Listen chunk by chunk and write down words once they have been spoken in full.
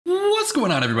What's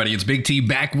going on, everybody? It's Big T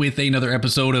back with another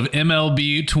episode of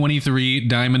MLB 23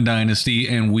 Diamond Dynasty,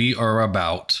 and we are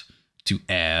about to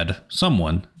add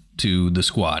someone to the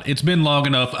squad. It's been long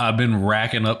enough. I've been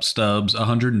racking up stubs.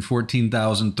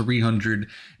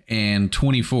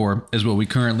 114,324 is what we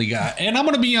currently got. And I'm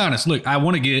going to be honest. Look, I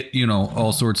want to get,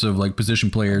 all sorts of like position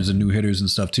players and new hitters and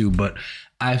stuff too, but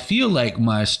I feel like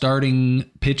my starting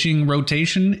pitching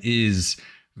rotation is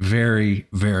very,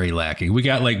 very lacking. We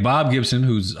got like Bob Gibson,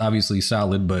 who's obviously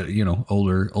solid, but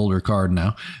older card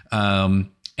now. And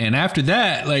after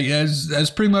that, like that's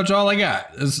pretty much all I got.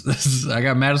 I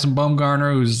got Madison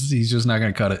Bumgarner, he's just not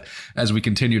going to cut it as we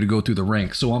continue to go through the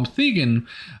ranks. So I'm thinking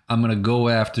I'm going to go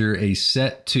after a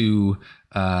set 2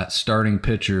 starting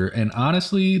pitcher. And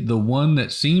honestly, the one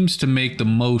that seems to make the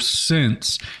most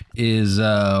sense is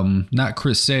not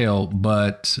Chris Sale,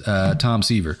 but Tom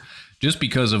Seaver. Just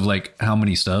because of like how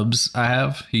many stubs I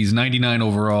have. He's 99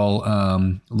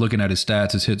 overall. Looking at his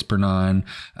stats, his hits per 9,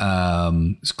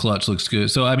 his clutch looks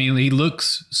good. So I mean, he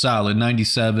looks solid.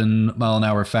 97 mile an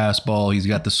hour fastball. He's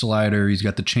got the slider. He's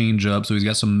got the changeup. So he's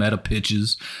got some meta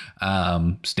pitches.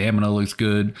 Stamina looks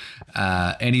good.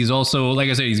 And he's also, like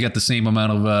I said, he's got the same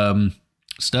amount of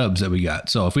stubs that we got.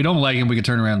 So if we don't like him, we could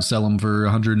turn around and sell him for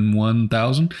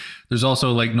 101,000. There's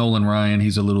also like Nolan Ryan.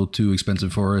 He's a little too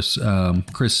expensive for us.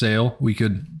 Chris Sale, we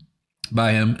could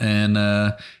buy him, and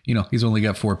he's only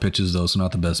got 4 pitches though, so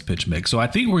not the best pitch mix. So I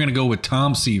think we're gonna go with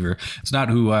Tom Seaver. It's not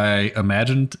who I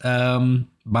imagined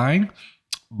buying,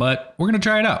 but we're gonna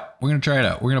try it out. We're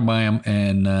gonna buy him,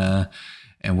 and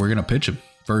we're gonna pitch him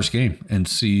first game and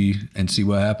see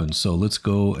what happens. So let's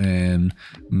go and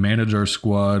manage our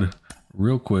squad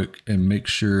real quick and make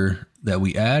sure that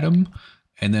we add him.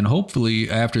 And then hopefully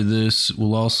after this,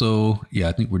 we'll also,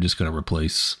 I think we're just going to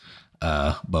replace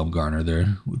Bumgarner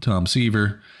there with Tom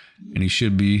Seaver, and he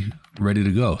should be ready to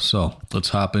go. So let's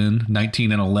hop in.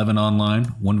 19 and 11 online,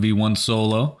 1v1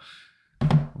 solo,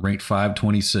 ranked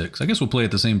 526. I guess we'll play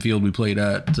at the same field we played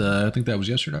at, I think that was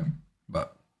yesterday.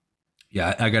 But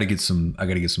yeah, I got to get some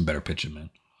better pitching, man.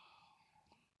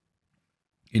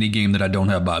 Any game that I don't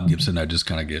have Bob Gibson, I just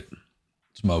kind of get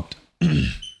smoked.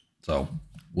 So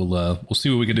we'll see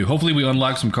what we can do. Hopefully we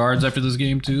unlock some cards after this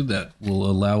game too that will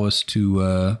allow us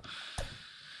to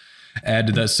add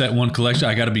to that set 1 collection.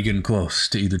 I got to be getting close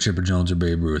to either Chipper Jones or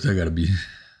Babe Ruth. I got to be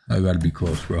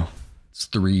close, bro. It's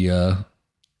three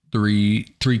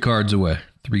cards away.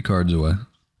 3 cards away.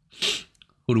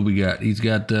 What do we got? He's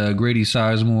got Grady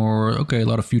Sizemore. Okay, a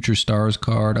lot of future stars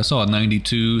card. I saw a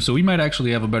 92, so we might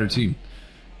actually have a better team.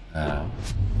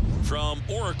 From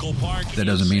Oracle Park, that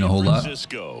doesn't mean a whole lot.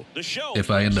 If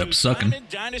I end up sucking,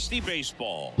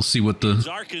 we'll see what's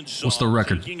the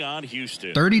record.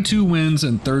 32 wins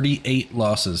and 38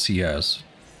 losses he has.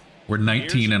 We're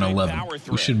 19 and 11.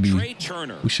 We should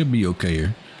be okay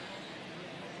here.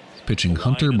 He's pitching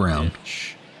Hunter Brown.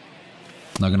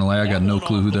 Not gonna lie, I got no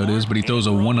clue who that is, but he throws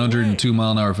a 102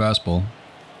 mile an hour fastball.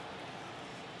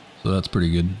 So that's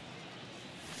pretty good.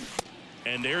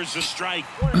 And there's the strike.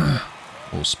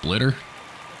 Little splitter.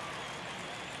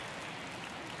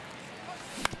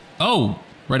 Oh,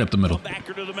 right up the middle.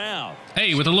 Backer to the mound.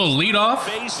 Hey, with a little lead off.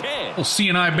 Little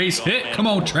CNI base hit. Come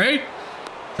on, Trey.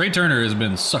 Trey Turner has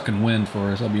been sucking wind for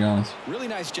us, I'll be honest. Really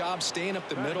nice job staying up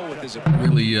the middle with his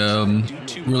really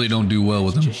don't do well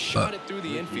with him. But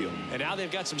and now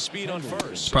they've got some speed on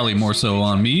first. Probably more so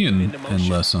on me and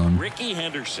less on Ricky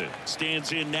Henderson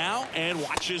stands in now and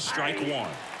watches strike 1.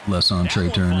 Less on Trey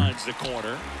Turner. Finds the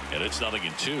corner, and it's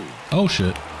 0-2. Oh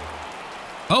shit.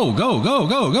 Oh, go.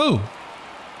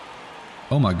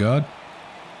 Oh my god.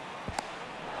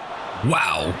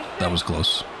 Wow, that was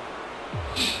close.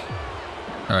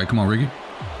 All right, come on, Ricky.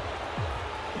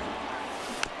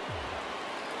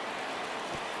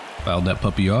 Fouled that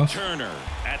puppy off. Turner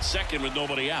at second with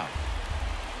nobody out.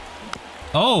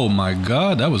 Oh my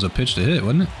god, that was a pitch to hit,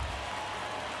 wasn't it?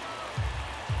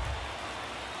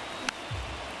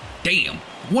 Damn,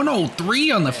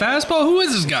 103 on the fastball? Who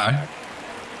is this guy?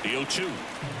 The 0-2.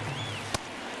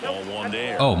 Ball 1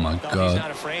 there. Oh my god. He's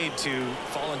not afraid to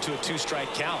fall into a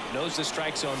 2-strike count. Knows the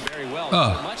strike zone very well.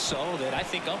 So much so that I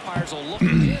think umpires will look at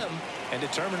him and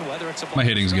determine whether it's a ball. My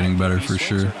hitting's getting better for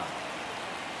sure.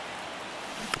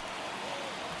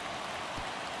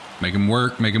 Make him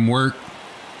work. That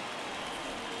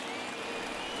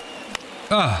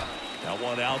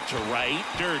one out to right.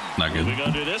 Dirt. Not good.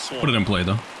 Under this one. Put it in play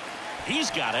though.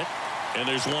 He's got it, and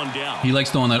there's one down. He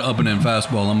likes throwing that up and in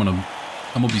fastball. I'm gonna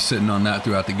be sitting on that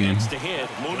throughout the game.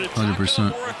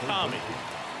 100%.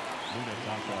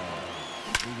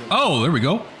 Oh, there we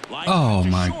go. Oh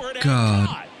my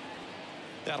god.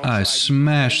 I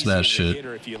smashed that shit.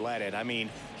 If you let it. I mean,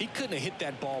 he couldn't have hit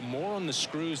that ball more on the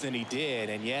screws than he did,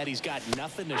 and yet he's got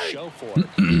nothing to show for it.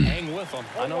 Hang with him.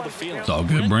 I know the feeling. It's all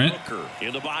good, Brent.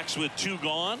 In the box with 2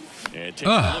 gone, and take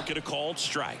a look at a called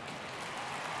strike.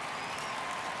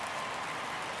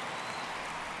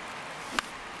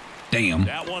 Damn.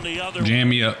 That one the other Jam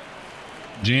me up.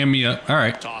 Jam me up. All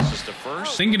right. Tosses to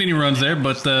first. Didn't get any runs there,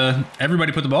 but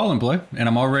everybody put the ball in play, and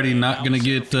I'm already not going to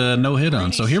get no hit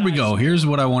on. So here we go. Here's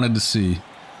what I wanted to see.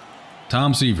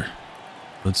 Tom Seaver.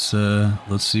 Let's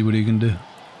see what he can do.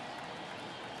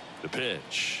 The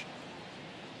pitch.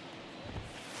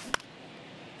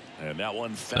 And that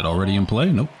one Is that already in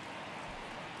play? Nope.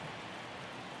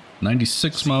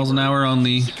 96 miles an hour on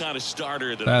the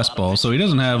fastball, so he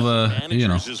doesn't have you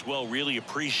know, really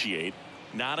appreciate.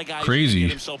 Not a guy crazy,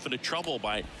 get himself into trouble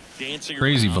by dancing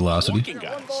crazy velocity.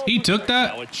 He took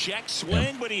that. Now a check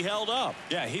swing, but he held up.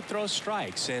 Yeah, he throws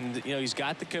strikes, and you know he's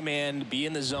got the command, be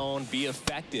in the zone, be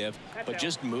effective, but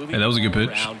just moving. Hey, that was a good pitch.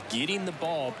 Around, getting the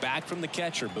ball back from the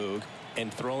catcher, Boog,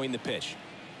 and throwing the pitch.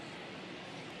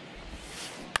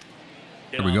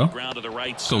 There we go.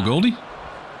 Go Goldie.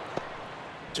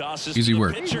 Easy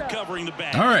work. All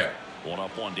right. 1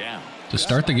 up, 1 down. To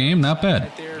start the game, not bad.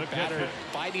 Right there, batter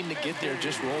fighting to get there,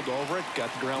 just rolled over it,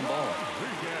 got the ground ball.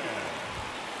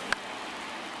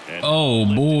 Oh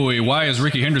boy, why is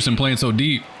Ricky Henderson playing so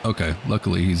deep? Okay,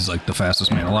 luckily he's like the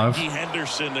fastest man alive. Ricky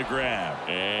Henderson to grab,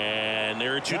 and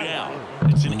there are 2 down.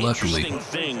 It's an interesting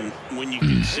thing when you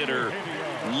consider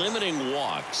limiting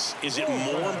walks. Is it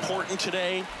more important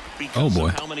today because of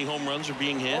how many home runs are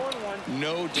being hit?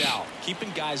 No doubt.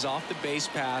 Keeping guys off the base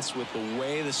paths with the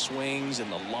way the swings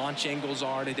and the launch angles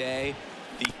are today,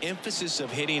 the emphasis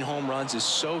of hitting home runs is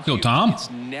so huge. Tom. It's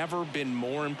never been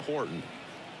more important.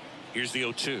 Here's the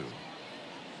 0-2.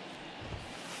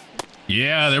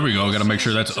 Yeah, there we go. Got to make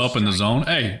sure that's up in the zone.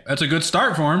 Hey, that's a good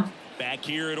start for him. Back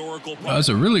here at Oracle Park. That's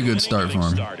a really good start for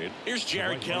him. Here's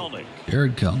Jared Kelenic.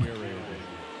 Jared Kelenic.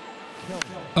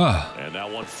 And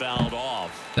that one fouled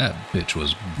off. That bitch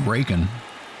was breaking.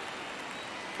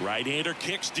 Right-hander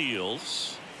kick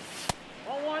steals.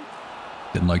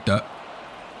 Didn't like that.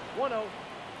 1-0.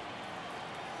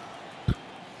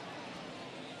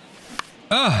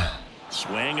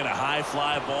 Swing and a high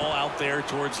fly ball out there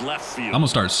towards left field. I'm gonna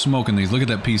start smoking these. Look at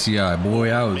that PCI, boy.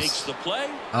 I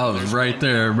was right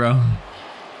there, bro.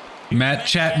 Matt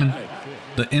Chapman,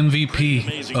 the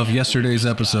MVP of yesterday's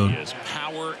episode.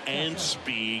 Power and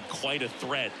speed, quite a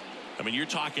threat. I mean, you're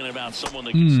talking about someone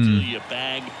that can steal you a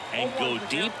bag and go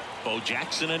deep. Bo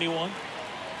Jackson, anyone?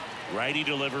 Righty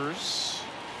delivers.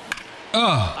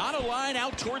 Out of line,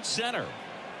 out towards center.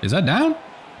 Is that down?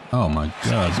 Oh my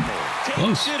God.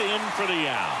 Close. Takes it in for the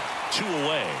out. 2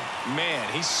 away.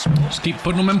 Man, he's just keep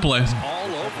putting them in play.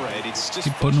 all over it. It's just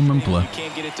keep putting them in play. You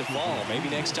can't get it to fall. Maybe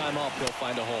next time up he'll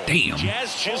find a hole. Damn.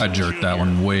 I jerked that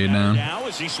one way down. Now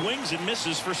as he swings and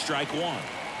misses for strike 1.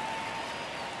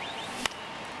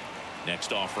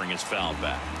 Next offering is fouled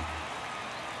back.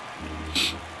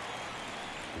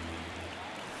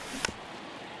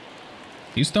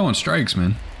 He's throwing strikes,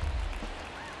 man.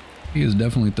 He is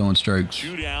definitely throwing strikes.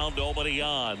 2 down, nobody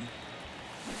on.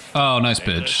 Oh, nice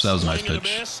pitch. That was a nice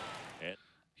pitch.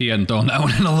 He hadn't thrown that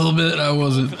one in a little bit. I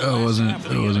wasn't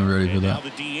ready for that.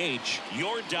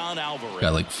 Guy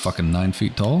like fucking 9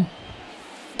 feet tall.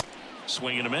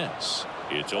 Swing and a miss.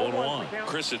 It's 0-1.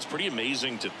 Chris, it's pretty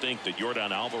amazing to think that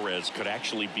Yordan Alvarez could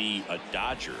actually be a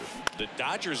Dodger. The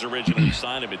Dodgers originally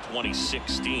signed him in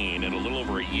 2016, and a little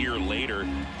over a year later,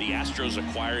 the Astros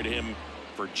acquired him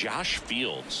for Josh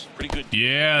Fields. Pretty good.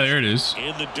 Yeah, there it is.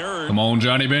 In the dirt. Come on,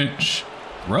 Johnny Bench.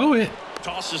 Throw it.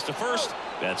 Tosses to first.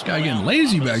 That's guy getting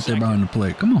lazy back there behind the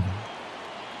plate. Come on.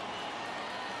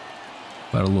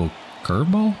 About a little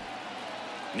curveball.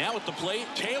 Now at the plate,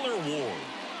 Taylor Ward.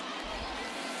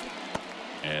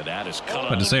 And that is cut.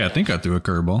 About to say, I think I threw a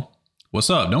curveball. What's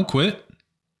up? Don't quit.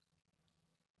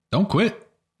 Don't quit.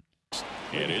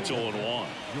 And it's 0-1.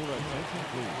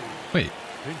 Wait.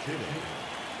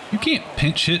 You can't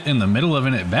pinch hit in the middle of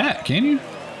an at bat, can you?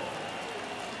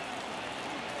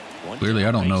 Clearly,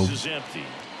 I don't know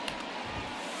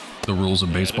the rules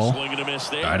of baseball.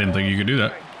 I didn't think you could do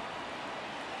that.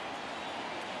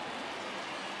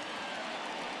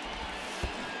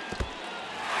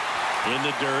 In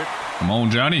the dirt. Come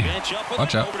on, Johnny.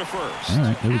 Watch out. All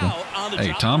right, there we go.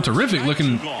 Hey, Tom, terrific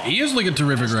looking. He is looking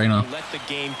terrific right now. Let the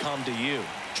game come to you.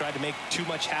 Tried to make too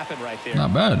much happen right there.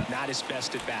 Not bad. Not his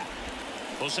best at bat.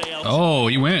 Oh,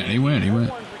 he went.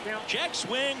 Check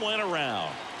swing went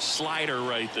around. Slider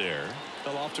right there.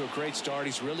 Fell off to a great start.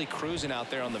 He's really cruising out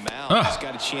there on the mound. He's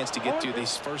got a chance to get through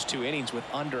these first 2 innings with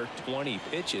under 20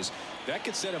 pitches. That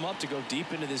could set him up to go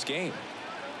deep into this game.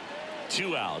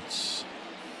 2 outs.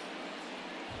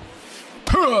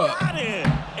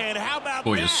 And how about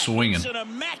boy, is swinging. It's an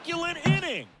immaculate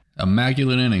inning.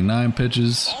 Immaculate inning. 9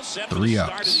 pitches, 3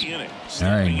 outs. All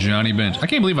right, Johnny Bench. I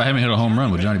can't believe I haven't hit a home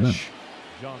run with Johnny Bench.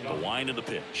 The wind of the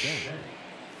pitch.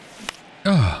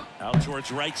 Oh. Out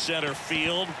towards right center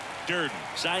field. Durden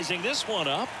sizing this one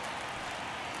up.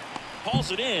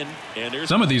 Hauls it in. And there's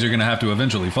some of these are going to have to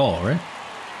eventually fall, right?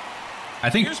 I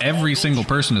think every single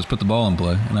person has put the ball in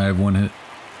play, and I have 1 hit.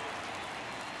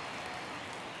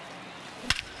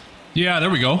 Yeah, there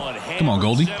we go. Come on,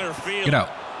 Goldie. Get out.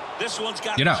 This one's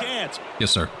got Get out. Chance.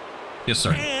 Yes, sir. Yes,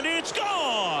 sir. And it's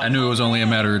gone. I knew it was only a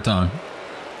matter of time.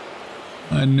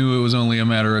 I knew it was only a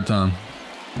matter of time.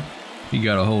 He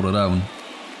got a hold of that one.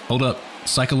 Hold up.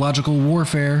 Psychological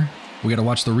warfare. We got to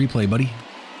watch the replay, buddy.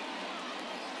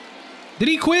 Did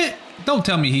he quit? Don't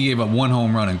tell me he gave up 1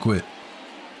 home run and quit.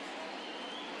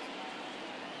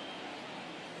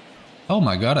 Oh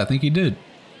my God, I think he did.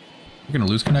 We're going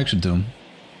to lose connection to him.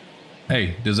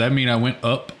 Hey, does that mean I went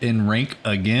up in rank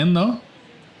again, though?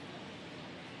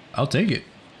 I'll take it.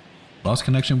 Lost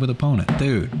connection with opponent.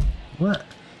 Dude, what?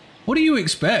 What do you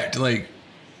expect? Like,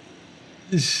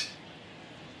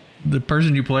 the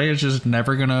person you play is just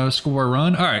never going to score a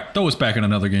run? All right, throw us back in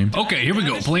another game. Okay, here we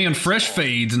go. Playing fresh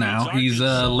fades now. He's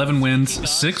 11 wins,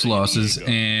 6 losses,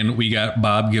 and we got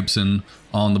Bob Gibson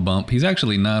on the bump. He's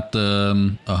actually not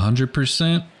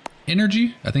 100%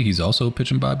 energy. I think he's also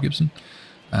pitching Bob Gibson.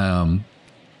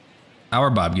 Our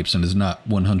Bob Gibson is not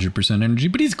 100% energy,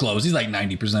 but he's close. He's like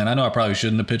 90%. I know I probably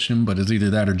shouldn't have pitched him, but it's either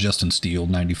that or Justin Steele,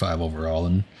 95 overall.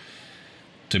 And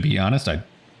to be honest, I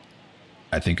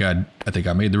think I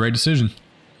made the right decision.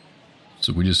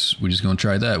 So we're just gonna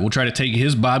try that. We'll try to take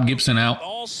his Bob Gibson out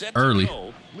early.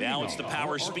 Now it's the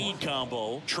power speed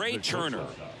combo. Trey Turner.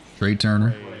 Trey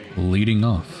Turner leading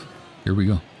off. Here we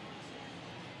go.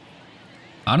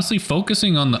 Honestly,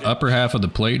 focusing on the upper half of the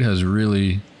plate has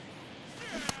really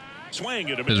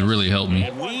helped me.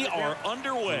 And we are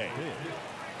underway.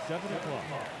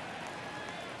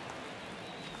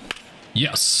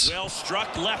 Yes. Well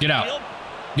struck left Get out. field.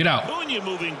 Get out. Cunha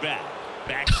moving back.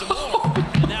 Back some more.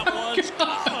 And that one's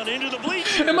gone into the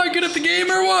bleachers. Am I good at the game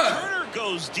or what? Turner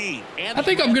goes deep. And I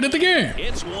think I'm good at the game.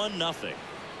 It's 1-0.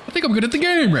 I think I'm good at the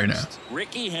game right now.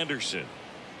 Ricky Henderson.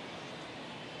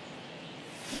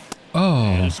 Oh.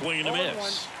 And a swing and a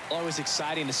miss. Always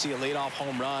exciting to see a leadoff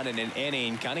home run in an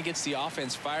inning. Kind of gets the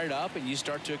offense fired up, and you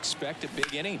start to expect a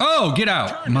big inning. Oh, get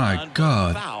out. My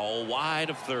God. Foul wide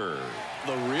of third.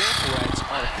 The real threats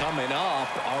are coming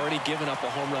up. Already giving up a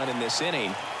home run in this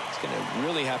inning. It's going to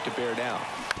really have to bear down.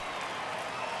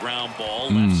 Ground ball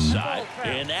left side,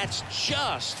 and that's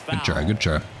just foul. Good try. Good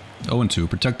try. 0-2.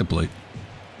 Protect the plate.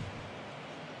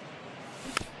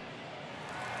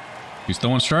 He's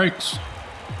throwing strikes.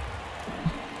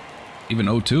 Even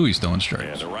 0-2, he's throwing strikes.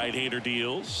 And the right-hander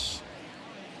deals.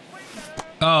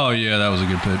 Oh, yeah, that was a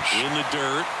good pitch. In the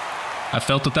dirt. I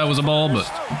felt that was a ball, but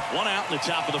 1 out in the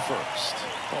top of the first.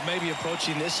 Well, maybe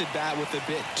approaching this at bat with a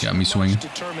bit got me swinging.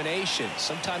 Determination.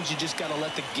 Sometimes you just got to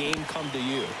let the game come to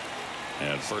you.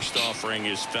 And first offering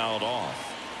is fouled off.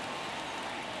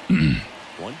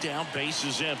 1 down, base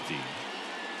is empty.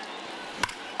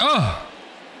 oh,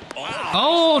 Wow.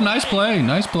 oh, nice play,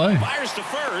 nice play. Fires to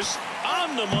first.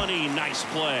 On the money, nice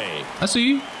play. I see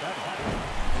you.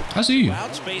 I see you.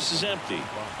 Out space is empty.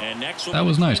 And next one. That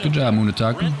was nice. Good job,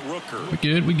 Munataka. We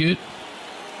good. We good.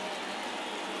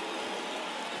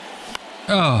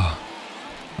 Oh.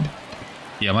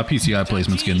 Yeah, my PCI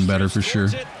placement's getting better for sure.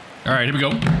 All right, here we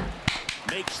go.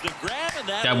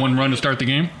 Got 1 run to start the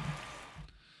game.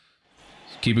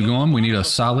 Keep it going. We need a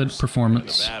solid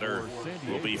performance The batter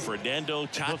will be Fernando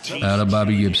Tatis. out of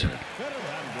Bobby Gibson.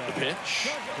 The pitch.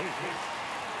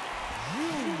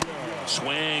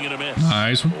 Swing and a miss.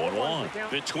 Nice one.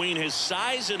 1-1. Between his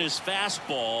size and his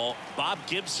fastball, Bob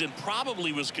Gibson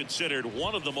probably was considered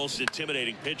one of the most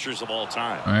intimidating pitchers of all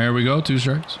time. All right, here we go. 2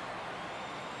 strikes.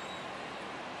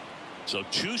 So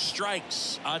 2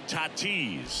 strikes on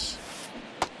Tatis.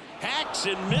 Hacks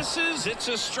and misses. It's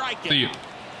a strikeout. See you.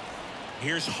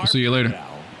 Here's I'll see you later. now.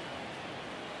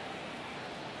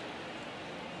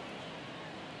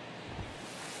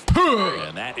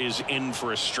 And that is in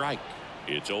for a strike.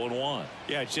 It's 0-1.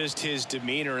 Yeah, just his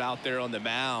demeanor out there on the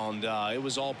mound. It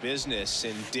was all business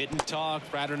and didn't talk,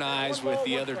 fraternize with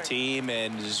the other team,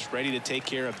 and is ready to take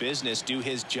care of business, do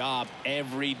his job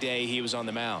every day he was on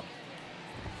the mound.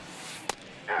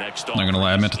 Next I'm not going to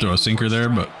lie. I meant to throw a sinker there,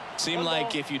 but Seemed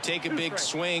like if you take a big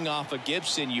swing off of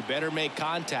Gibson, you better make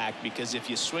contact, because if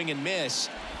you swing and miss,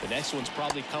 the next one's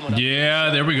probably coming up.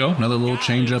 Yeah, there we go. Another little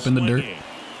change up in the dirt.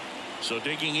 So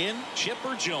digging in,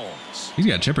 Chipper Jones. He's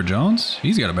got Chipper Jones.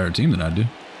 He's got a better team than I do.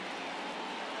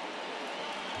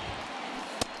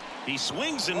 He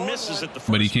swings and misses at the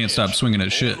first But he can't pitch. stop swinging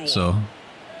at shit, so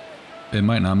it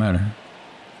might not matter.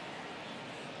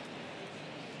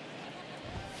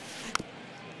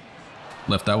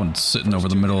 Left that one sitting over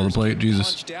the middle of the plate.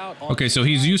 Jesus. Okay, so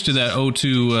he's used to that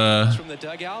 0-2 from the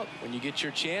dugout. When you get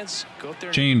your chance, go up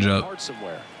there change and up.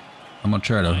 somewhere. I'm gonna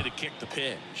try Trying to. to kick the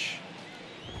pitch.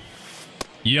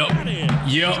 Yep.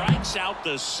 Strikes out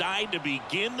the side to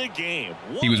begin the game.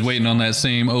 He was waiting on that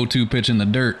same 0-2 pitch in the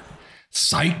dirt.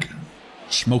 Psych.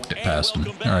 Smoked it past him.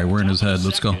 All right, we're in his head.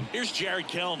 Let's go. Here's Jared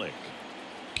Kelnick.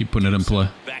 Keep putting it in play.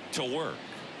 Back to work.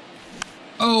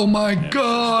 Oh my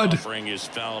God. Offering is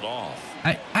fouled off.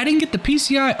 I didn't get the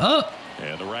PCI up.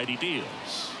 And the righty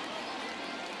deals.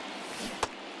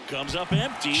 Comes up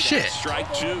empty. Shit. That's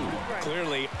strike two.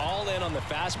 Clearly all in on the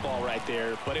fastball right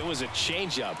there, but it was a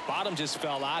changeup. Bottom just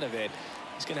fell out of it.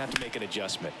 He's going to have to make an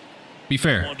adjustment. Be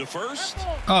fair. On to first.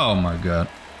 Oh my God.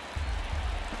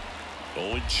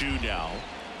 0-2 now.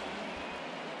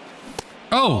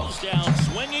 Oh. Down,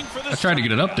 swinging for the I tried to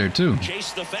get it up there too.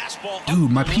 Chase the fastball.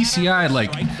 Dude, my PCI,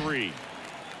 like,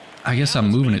 I guess I'm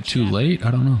moving it too late.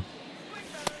 I don't know.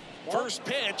 First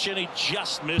pitch, and he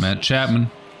just missed. Matt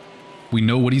Chapman. We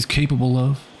know what he's capable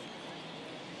of.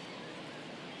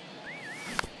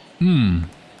 Good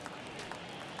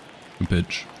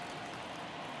pitch.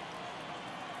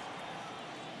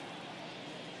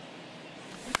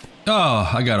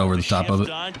 Oh, I got over the top of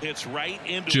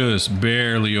it. Just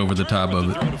barely over the top of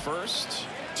it. Throw to first.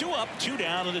 2 up, 2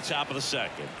 down in the top of the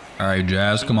second. All right,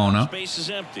 Jazz, come on up. Space is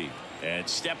empty. And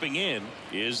stepping in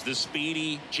is the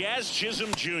speedy Jazz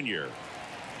Chisholm Jr.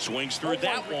 Swings through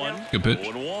that one. Good pitch.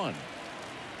 0-1.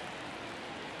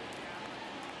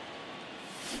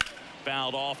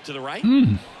 Fouled off to the right.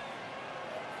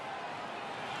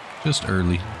 Just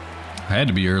early. I had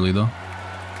to be early, though.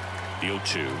 The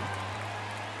 0-2.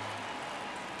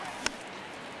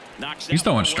 He's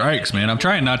throwing strikes, man. I'm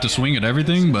trying not to swing at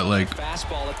everything, but, like,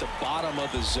 Fastball at the bottom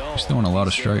of the zone. he's throwing a lot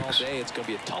of strikes. It's going to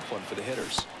be a tough one for the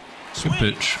hitters. Good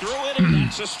pitch. Through it, and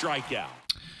that's a strikeout.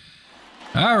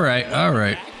 All right, all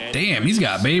right. Damn, he's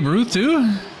got Babe Ruth, too?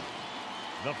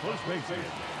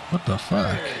 What the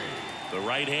fuck? The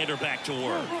right-hander back to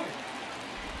work.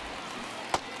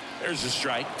 There's a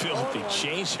strike. Filthy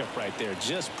changeup right there.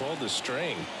 Just pulled the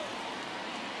string.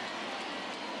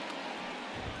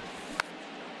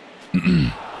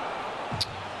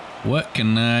 What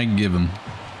can I give him?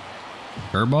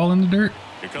 Curveball in the dirt?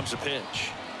 Here comes a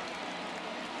pitch.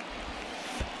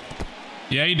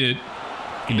 Yeah, he did.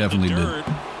 He definitely did.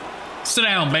 Sit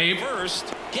down, babe.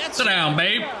 First, Sit down,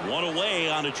 babe. One away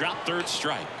on a drop third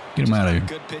strike. Get him out of here.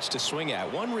 Good pitch to swing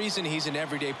at. One reason he's an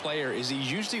everyday player is he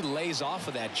usually lays off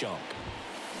of that jump.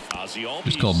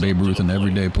 Just called Babe Ruth an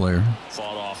everyday player.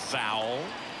 Fought off foul.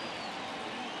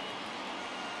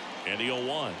 And the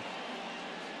 0-1.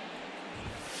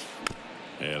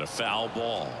 And a foul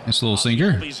ball. Nice little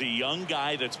sinker. He's a young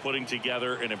guy that's putting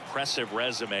together an impressive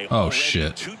resume. Oh, Already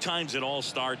shit. 2 times an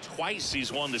All-Star, twice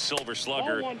he's won the Silver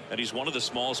Slugger, and he's one of the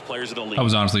smallest players in the league. I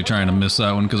was honestly trying to miss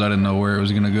that one because I didn't know where it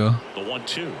was going to go. The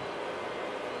 1-2.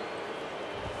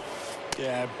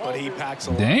 Yeah, but he packs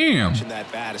a lot Damn. in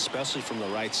that bat, especially from the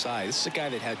right side. This is a guy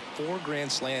that had 4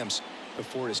 grand slams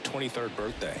before his 23rd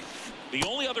birthday. The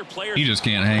only other player He just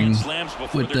can't hang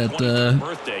with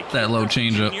that low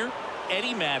changeup.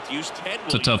 Eddie Matthews, Ted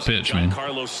It's a tough pitch, man.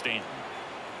 Carlos Stanton.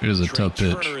 It is a tough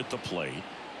pitch. Turner at the plate.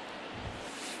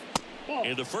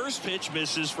 And the first pitch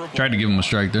misses for. Tried to give him a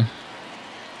strike there.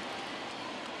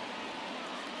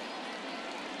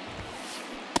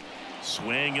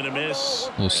 Swing and a miss.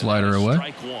 Little slider away.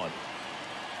 Strike 1.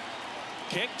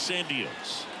 Kicks and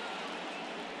deals.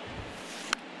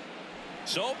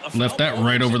 So Left that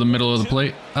right over the middle of the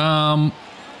plate. Let's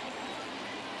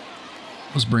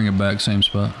bring it back, same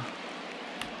spot.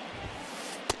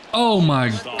 Oh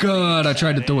my God, I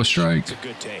tried to throw a strike. It's a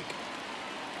good take.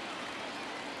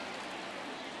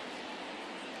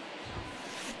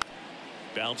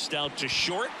 Bounced out to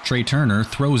short. Trey Turner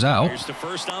throws out. Here's the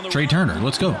first on the Trey run. Turner,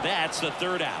 let's go. That's the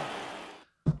 3rd out.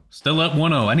 Still up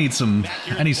 1-0. I need some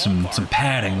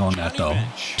padding on that though.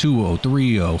 2-0,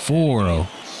 3-0, 4-0.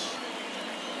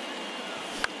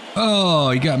 Oh,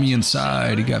 he got me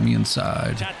inside. He got me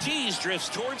inside. Tatis drifts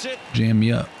towards it. Jam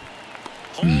me up.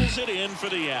 Pulls it in for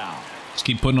the out. Just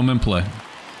keep putting them in play.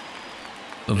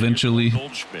 Eventually,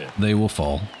 Goldschmidt. they will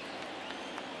fall.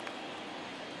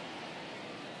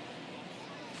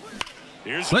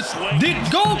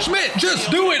 Did Goldschmidt just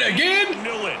do it again?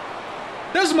 Newland.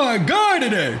 That's my guy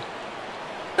today.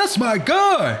 That's my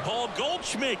guy. Paul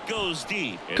Goldschmidt goes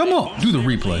deep. Come on, do the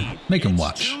replay. Make him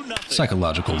watch.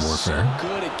 Psychological warfare. So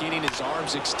good at getting his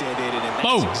arms extended, and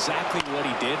that's exactly what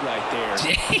he did right there.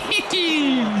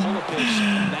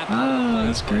 Ah,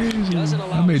 that's crazy.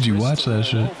 I made you watch that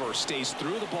shit. Stays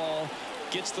through the ball,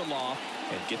 gets the loft,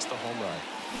 and gets the home run.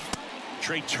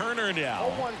 Trey Turner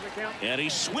now, and he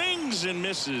swings and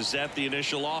misses at the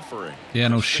initial offering. Yeah,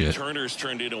 no shit. Turner's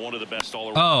turned into one of the best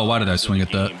all-around. Oh, why did I swing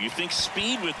at that? You think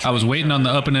speed with I was waiting on the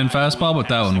up and in fastball, but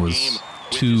that one was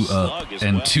 2 up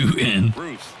and 2 in.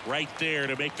 Right there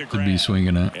to make the To be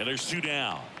swinging at. And there's 2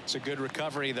 down. It's a good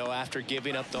recovery though after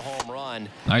giving up the home run.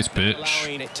 Nice pitch.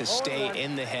 Allowing it to stay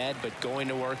in the head, but going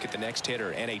to work at the next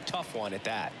hitter, and a tough one at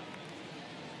that.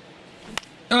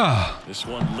 This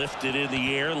one lifted in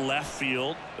the air, left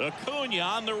field. Acuna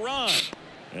on the run.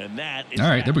 And that is all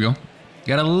right, there we go.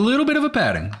 Got a little bit of a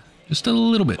padding. Just a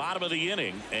little bit. Bottom of the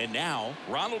inning. And now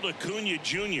Ronald Acuna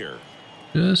Jr.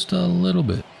 Just a little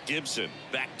bit. Gibson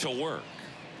back to work.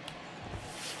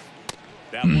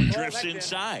 That one drifts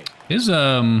inside. His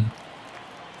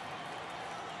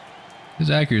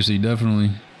accuracy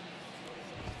definitely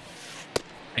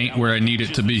ain't where I need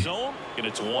it to be. And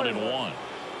it's 1-1.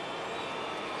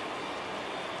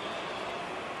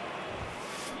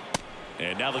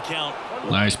 And now the count.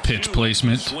 Nice pitch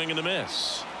placement. Swing and a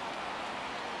miss.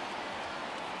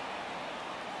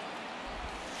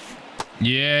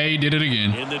 Yeah, he did it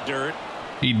again. In the dirt.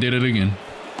 He did it again.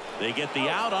 They get the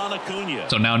out on Acuna.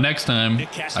 So now next time,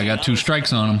 I got 2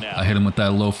 strikes on him. I hit him with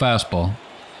that low fastball.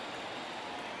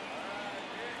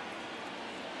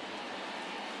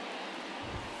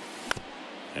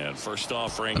 And first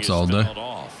offering That's is all day. fouled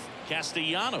off.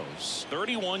 Castellanos,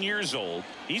 31 years old.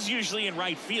 He's usually in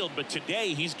right field, but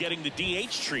today he's getting the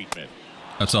DH treatment.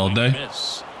 That's all day.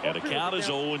 Miss. And the count is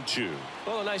 0-2.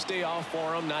 Well, a nice day off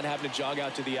for him, not having to jog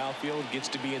out to the outfield. Gets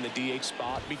to be in the DH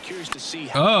spot. Be curious to see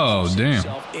how he keeps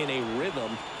himself in a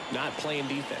rhythm, not playing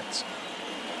defense.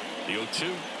 The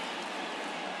 0-2.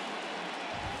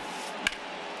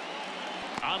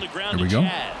 On the ground. There we go.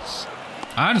 Jazz.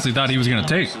 I honestly thought he was going to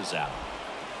take.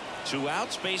 2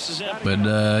 outs, bases empty.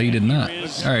 But he did not.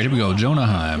 All right, here we go. Jonah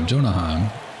Heim. Jonah Heim.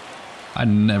 I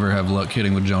never have luck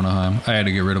hitting with Jonah Heim. I had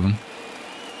to get rid of him.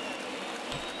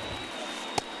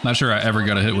 Not sure I ever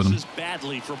got a hit with him.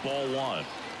 Badly for ball 1.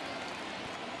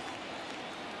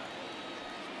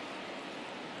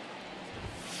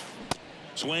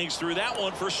 Swings through that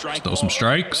one for strike. Throw some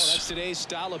strikes. Well, that's today's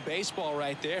style of baseball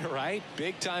right there, right?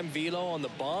 Big time velo on the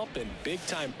bump and big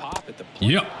time pop at the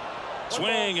plate. Yep.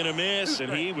 Swing and a miss,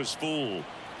 and he was fooled.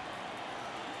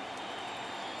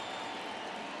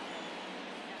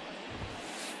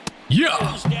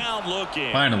 Yeah. Down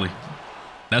looking. Finally.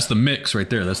 That's the mix right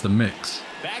there. That's the mix.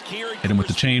 Back here, Hit him with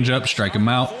the changeup, strike him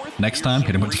out. Next time,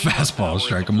 hit him with the fastball,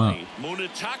 strike him out.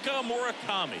 Munetaka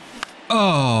Murakami.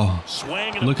 Oh,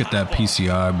 look at that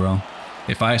PCI, bro.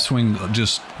 If I swing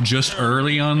just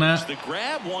early on that,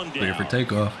 clear for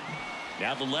takeoff.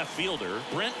 Now the left fielder,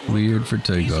 Brent. Cleared for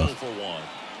takeoff.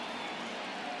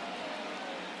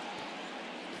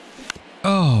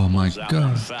 Oh my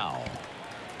God. Foul.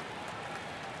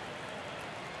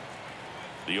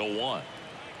 The 0-1.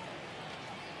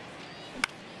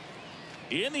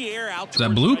 In the air, out. Is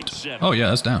that blooped? Oh yeah,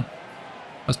 that's down.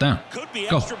 That's down. Could be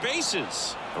go. Extra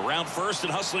bases. Around first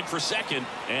and hustling for second,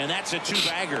 and that's a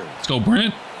 2-bagger. Let's go,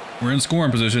 Brent. We're in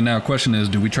scoring position now. Question is,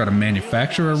 do we try to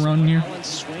manufacture a run here?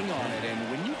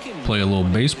 Play a little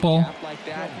baseball,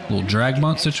 a little drag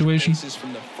bunt situation,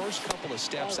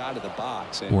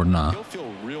 or not?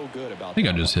 I think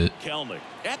I just hit. Kelnick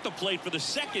at the plate for the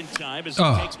second time as he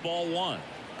takes ball 1.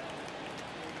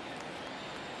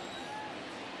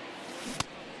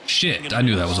 Shit, I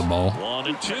knew that was a ball.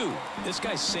 1-2. This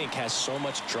guy's sink has so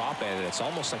much drop in it. It's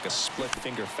almost like a split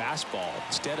finger fastball.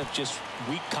 Instead of just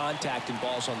weak contact and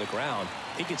balls on the ground,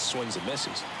 he gets swings and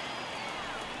misses.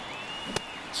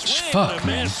 Fuck,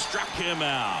 man. Struck him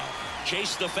out.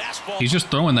 Chase the fastball. He's just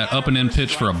throwing that up and in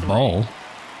pitch for a ball.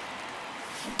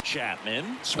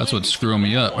 Chapman. That's what's screwing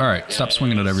me up. All right, stop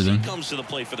swinging at everything. Comes to the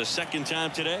plate for the second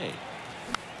time today.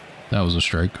 That was a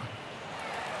strike.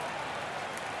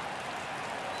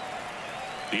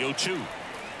 The 0-2.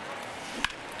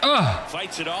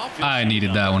 Fights it off. I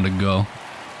needed that one to go.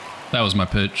 That was my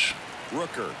pitch.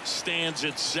 Rooker stands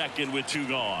at second with 2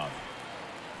 gone.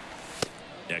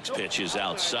 Next pitch is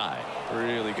outside.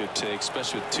 Really good take,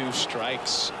 especially with 2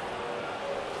 strikes.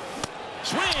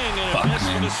 Swing and a miss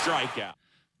for the strikeout.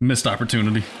 Missed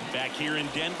opportunity. Back here in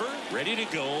Denver, Ready to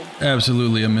go.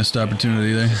 Absolutely a missed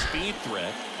opportunity there. Speed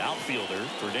threat, outfielder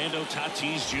Fernando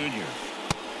Tatis Jr.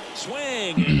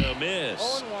 Swing and a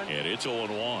miss. And it's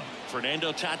 0-1.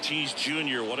 Fernando Tatis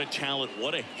Jr., what a talent,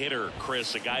 what a hitter,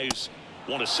 Chris. A guy who's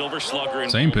won a Silver Slugger in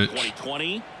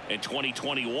 2020 and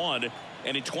 2021.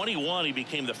 And in 21, he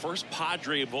became the first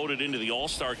Padre voted into the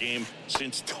All-Star game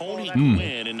since Tony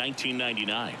Gwynn in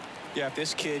 1999. Yeah, if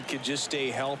this kid could just stay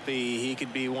healthy, he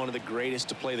could be one of the greatest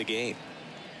to play the game.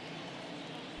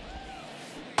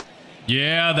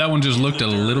 Yeah, that one just looked a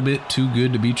little bit too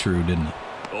good to be true, didn't it?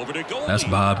 Over to Goldie. That's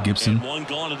Bob Gibson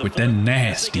with that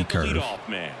nasty curve.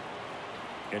 I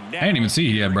didn't even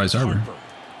see he had Bryce Harper.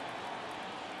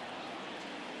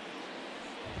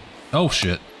 Oh,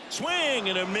 shit. Swing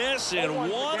and a miss, and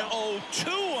 102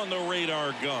 on the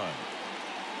radar gun.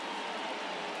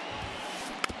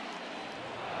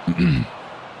 Let's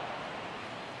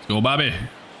go, Bobby.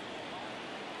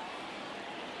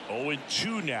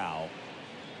 0-2 now.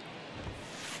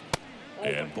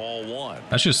 And ball one.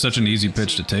 That's just such an easy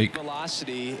pitch to take.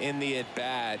 Velocity in the at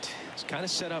bat. It's kind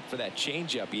of set up for that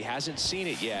changeup. He hasn't seen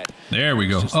it yet. There we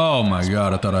go. Oh my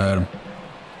God, I thought I had him.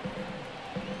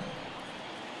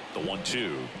 The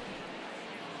 1-2.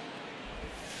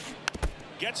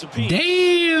 Gets a piece.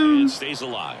 Damn. And stays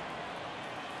alive.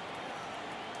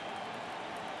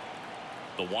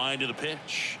 The wind of the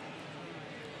pitch.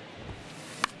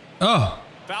 Oh.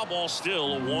 Foul ball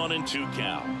still, a 1-2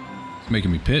 count. It's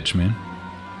making me pitch, man.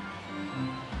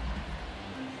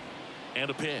 And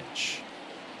a pitch.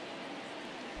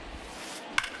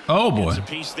 Oh boy. Gets a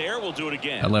piece there. We'll do it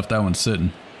again. I left that one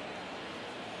sitting.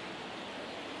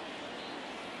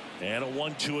 And a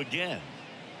 1-2 again.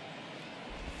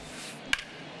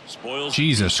 Spoils.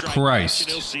 Jesus Christ.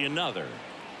 You'll see another.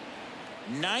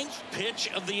 9th pitch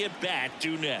of the at bat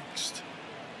due next.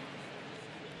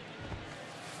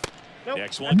 Nope.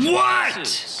 Next one. What?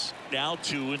 Passes. Now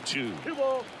 2-2. 2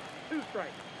 balls, 2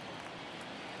 strikes.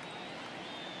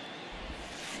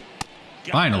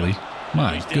 Finally.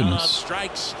 My He's down on goodness.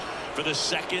 strikes for the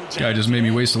second time. Guy just made me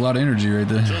waste a lot of energy right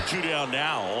there. So 2 down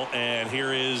now, and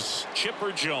here is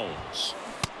Chipper Jones.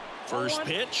 First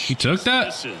pitch. He took that?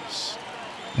 Misses.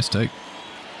 Nice take.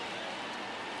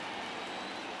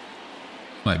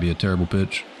 Might be a terrible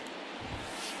pitch.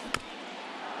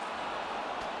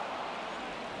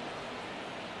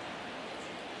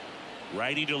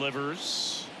 Righty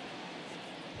delivers.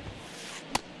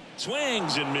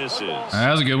 Swings and misses.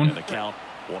 That was a good And one. the count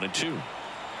 1-2.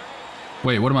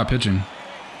 Wait, what am I pitching?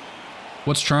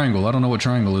 What's triangle? I don't know what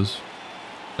triangle is.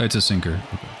 It's a sinker.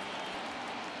 Okay.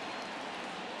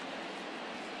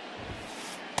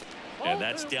 And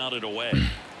that's down and away.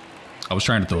 I was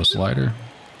trying to throw a slider.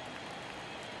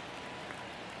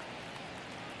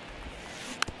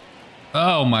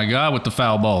 Oh my God, with the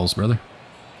foul balls, brother.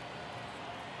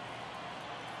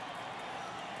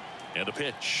 And a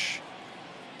pitch.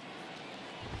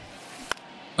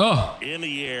 Oh, In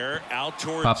the air, out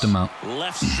towards popped him out.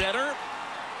 left center.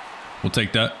 We'll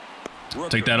take that.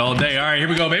 Take that all day. All right, here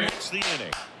we go, baby. It's the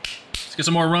inning. Let's get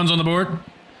some more runs on the board.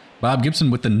 Bob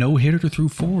Gibson with the no-hitter through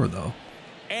 4, though.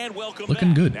 And welcome Looking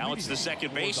back. good. Now it's the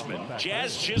second baseman,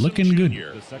 Jazz Chisholm Looking good.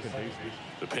 Jr.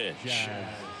 The pitch.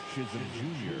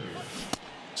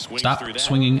 Swings Stop through that.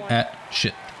 swinging at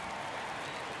shit.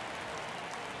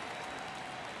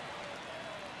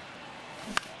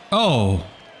 Oh.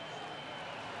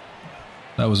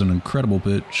 That was an incredible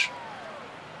pitch.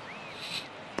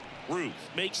 Ruth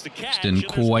makes the catch. Just didn't and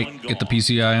there's quite one get the gone.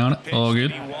 PCI on it. All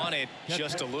good. He wanted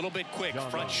just a little bit quick.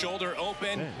 Front shoulder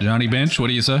open. Johnny Bench, what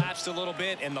do you say? Lapsed a little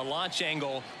bit, and the launch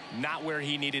angle not where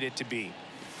he needed it to be.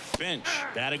 Bench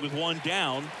batting with one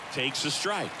down, takes a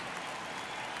strike.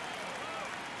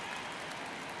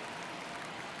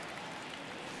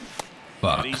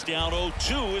 Fuck. And he's down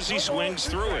 0-2 as he swings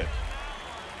through it.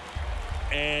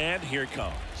 And here it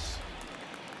comes.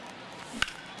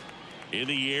 In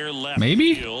the air, left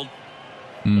Maybe? field.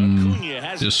 Acuna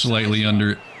has Just it slightly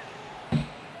under it.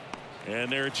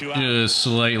 And there are 2 out. Just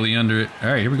slightly under it. All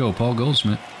right, here we go. Paul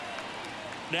Goldschmidt.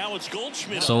 Now it's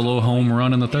Goldschmidt. Solo home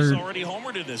run in the He's third. already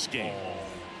homered in this game.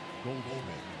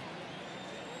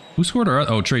 Who scored our...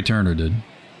 Oh, Trey Turner did.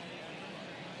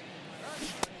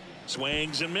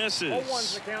 Swings and misses.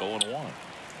 0-1's the count. 0-1.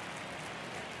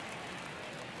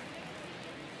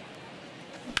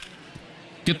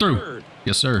 Get through.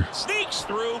 Yes, sir. Sneaks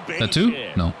through. Base That 2?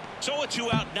 hit. No. So a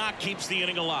 2 out knock keeps the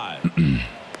inning alive.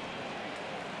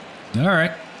 All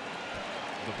right.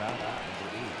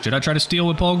 Should I try to steal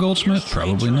with Paul Goldschmidt?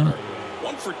 Probably not.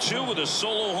 1 for 2 with a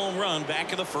solo home run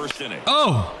back in the first inning.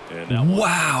 Oh, And that one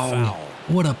wow. foul.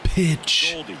 What a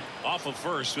pitch. Goldie off of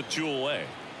first with 2 away.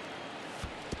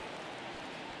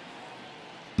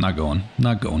 Not going.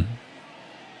 Not going.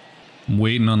 I'm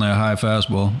waiting on that high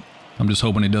fastball. I'm just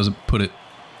hoping he doesn't put it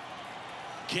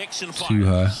Kicks and too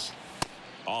high. fires.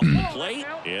 Off the plate,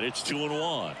 and it's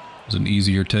 2-1. It's an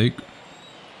easier take.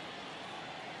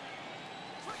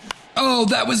 Oh,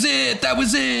 that was it. That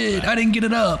was it. I didn't get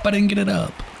it up. I didn't get it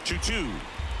up. 2-2.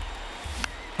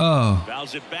 Oh.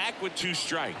 Fouls it back with 2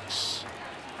 strikes.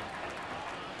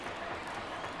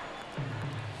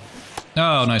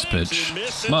 Oh, nice pitch.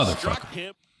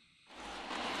 Motherfucker.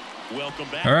 Welcome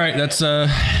back. All right,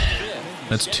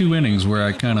 that's 2 innings where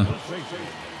I kind of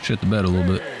shit the bed a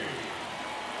little bit.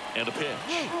 And a pitch.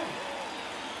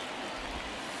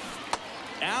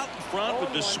 Out in front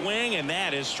with the swing, and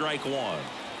that is strike 1.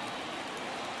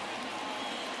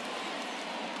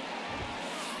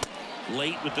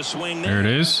 Late with the swing There it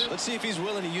is. Let's see if he's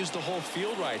willing to use the whole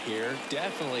field right here.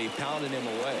 Definitely pounding him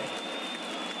away.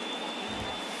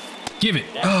 Give it.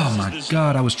 Oh, my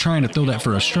God. I was trying to throw that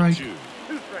for a strike. 2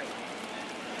 strikes.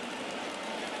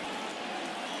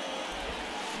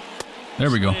 There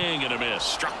we go. Swing and a miss.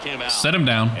 Struck him out. Set him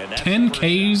down. And that's 10 the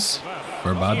first Ks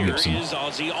for Bob Here Gibson. is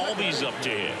Ozzie Albies up to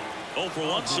him. 0 for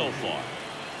 1 so far.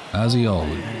 As he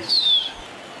always.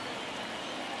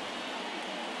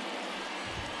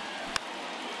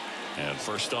 And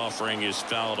first offering is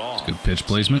fouled off. Good pitch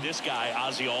placement. This guy,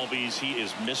 Ozzie Albies, he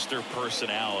is Mr.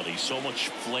 Personality. So much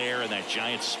flair and that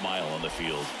giant smile on the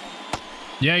field.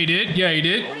 Yeah, he did. Yeah, he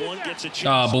did. No one gets a chance.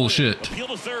 Ah, bullshit. Appeal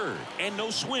to third. And no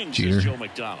swings, Cheater. says Joe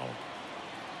McDonald.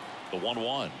 The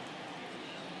 1-1.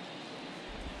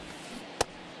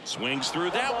 Swings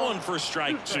through that one for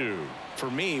strike 2.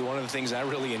 For me, one of the things I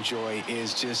really enjoy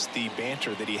is just the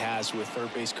banter that he has with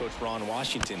third base coach Ron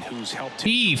Washington, who's helped him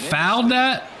He fouled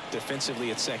that?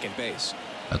 defensively at second base.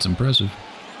 That's impressive.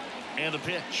 And a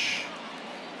pitch.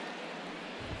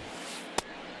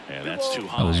 And that's too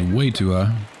high. That was way too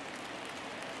high.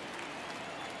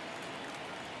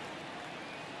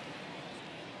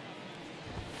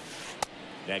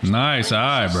 Next Nice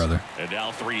eye, brother. And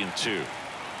now 3-2.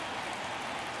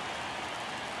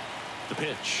 The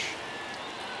pitch.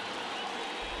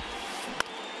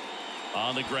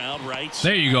 On the ground, right.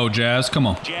 There you go, Jazz. Come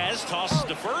on. Jazz tosses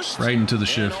to first. Right into the and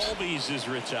shift. Albies is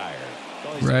retired.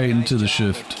 Well, he's done Right a into the job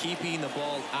of shift. Keeping the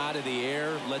ball out of the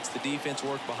air, lets the defense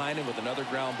work behind him with another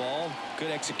ground ball. Good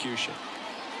execution.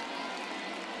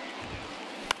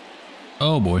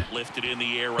 Oh, boy. Lifted in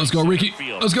the air. Right Let's go, center Ricky.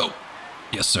 field. Let's go.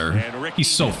 Yes, sir. And Ricky He's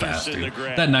so gets fast, in the dude.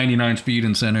 ground. That 99 speed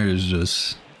in center is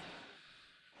just...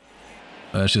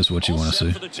 That's just what you All want to set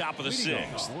see. for the top of the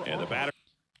 6th. And the batter.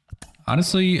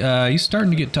 Honestly, he's starting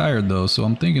to get tired, though, so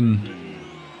I'm thinking...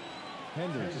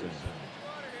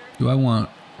 Do I want...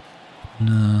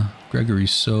 Nah. Gregory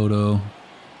Soto.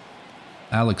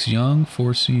 Alex Young,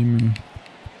 four-seamer.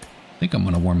 I think I'm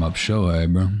going to warm up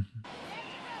Shohei, bro.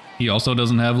 He also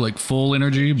doesn't have, like, full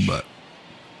energy, but...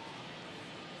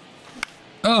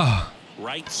 Oh!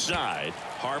 Right side.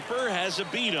 Harper has a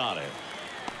beat on it.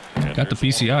 Got the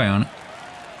PCI on it.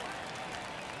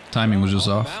 Timing was just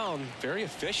On off. mound, very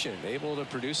efficient, able to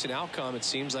produce an outcome, it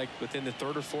seems like, within the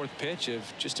 3rd or 4th pitch of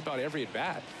just about every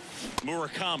at-bat.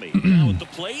 Murakami now at the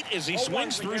plate as he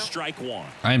swings through strike 1.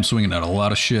 I am swinging at a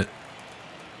lot of shit.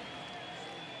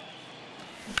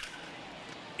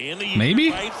 In the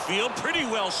Maybe? right field, pretty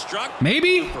well struck.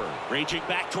 Maybe? Raging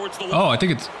back towards the wall. Oh, I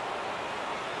think it's...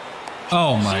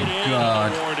 Oh my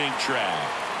God. Warning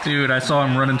track. Dude, I saw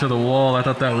him running to the wall. I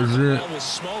thought that was it. Ball was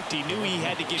smoked. He knew he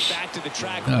had to get back to the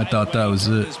track. I thought that was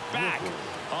it. His back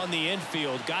on the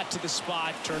infield, got to the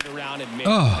spot, turned around and made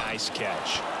Oh. a nice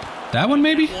catch. That one,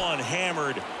 maybe? One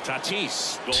hammered.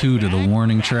 Tatis. going 2 to the back,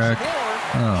 warning back track. forward,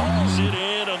 Oh, hauls man. it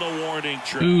in on the warning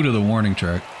track. 2 to the warning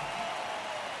track.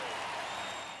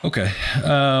 Okay.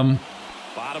 Bottom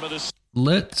of the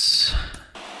Let's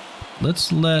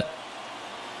let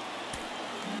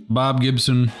Bob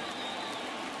Gibson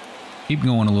keep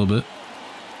going a little bit.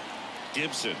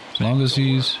 Gibson. As long as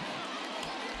he's...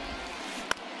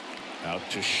 Out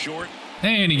to short.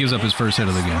 And he gives up his first hit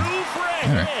of the game. Through for a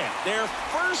All right. hit. Their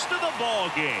first of the ball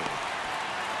game.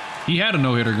 He had a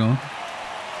no-hitter going.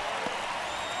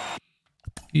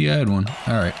 He had one.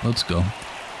 All right, let's go.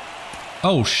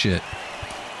 Oh, shit.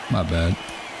 My bad.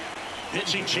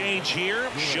 Pitching change here,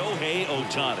 Shohei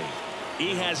Ohtani.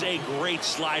 He has a great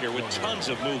slider with tons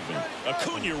of movement.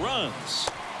 Acuna runs.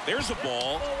 There's a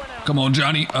ball. Come on,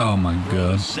 Johnny. Oh, my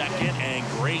God. Second and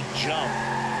great jump.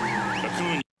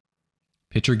 Acuna.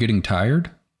 Pitcher getting tired?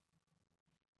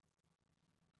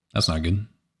 That's not good.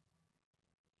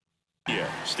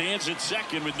 Stands at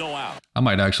second with no out. I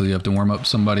might actually have to warm up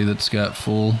somebody that's got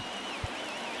full.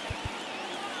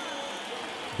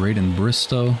 Braden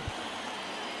Bristow.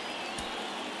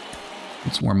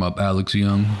 Let's warm up Alex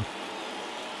Young.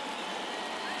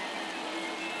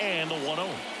 And the 1-0.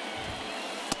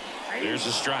 There's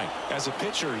a strike. As a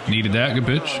pitcher, Needed that. Good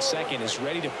pitch. On second is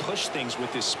ready to push things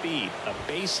with his speed. A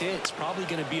base hit's probably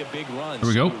going to be a big run. Here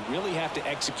we go. So you really have to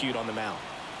execute on the mound.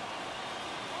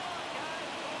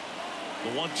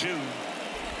 The 1-2.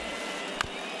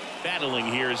 Battling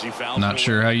here as he fouls. Not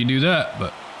sure how you do that,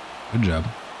 but good job.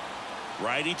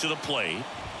 Righty to the plate.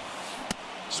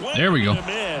 Swing There we go. and a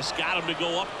miss. Got him to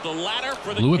go up the ladder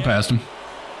for the Blew it catch. past him.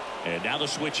 And now the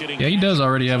switch hitting. Yeah, he does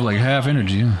already have like half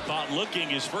energy. Huh? Caught looking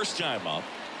his first time up.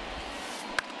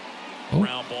 Oh.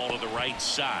 Ground ball to the right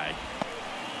side.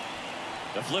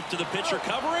 The flip to the pitcher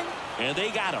covering, and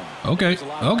they got him. Okay. There's a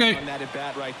lot of Okay. on that at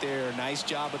bat right there. Nice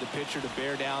job of the pitcher to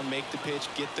bear down, make the pitch,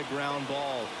 get the ground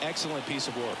ball. Excellent piece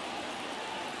of work.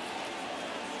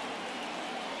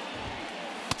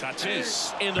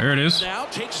 Tatis in the There it is. now.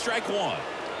 Take strike one.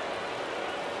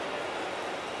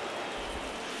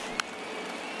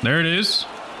 There it is.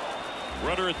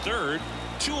 Runner at third,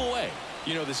 2 away.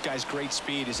 You know, this guy's great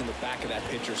speed is in the back of that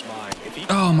pitcher's mind. If he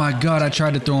Oh my God! I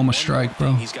tried to throw him a strike,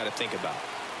 bro. he's got to think about.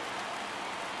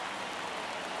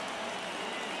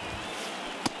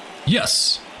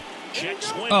 Yes. Check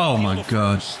swing. Oh my Field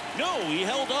God. first. No, he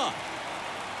held up.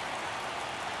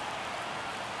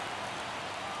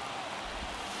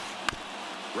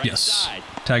 Right Yes. side.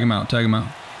 Tag him out. Tag him out.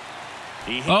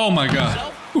 He hit Oh my God.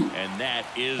 himself, and that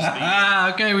is the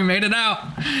Ah, okay, we made it out.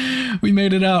 We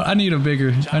made it out. I need a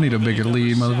bigger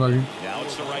lead, motherfucker. Now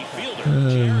it's the right fielder,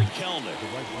 Jared Kelnick.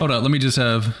 Hold up, let me just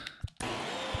have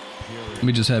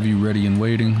you ready and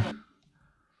waiting.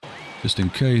 Just in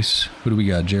case. Who do we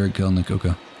got? Jared Kelnick.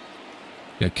 Okay.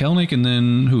 Yeah, Kelnick and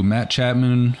then who? Matt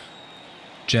Chapman,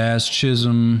 Jazz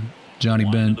Chisholm, Johnny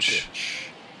Bench.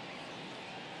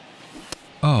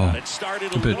 Oh, It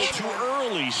started a good little pitch. too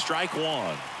early. Strike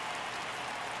one.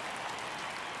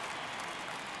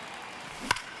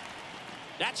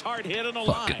 That's hard hit in the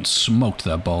fucking line. smoked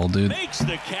that ball, dude. Makes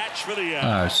the catch for the out.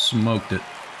 I smoked it.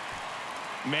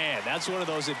 Man, that's one of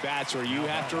those at bats where you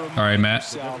have to remind All right, Matt.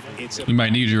 yourself it's a We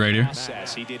might need you right here.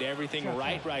 process. He did everything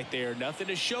right there. Nothing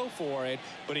to show for it,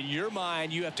 but in your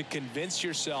mind, you have to convince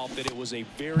yourself that it was a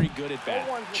very good at bat.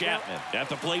 Chapman at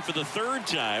the plate for the third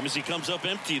time as he comes up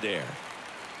empty there.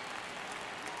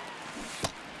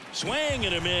 Swing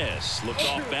and a miss. Looked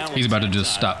off balance. He's about to that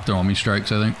just time. stop throwing me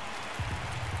strikes, I think.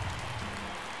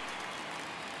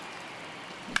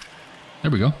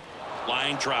 There we go.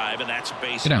 Line drive, and that's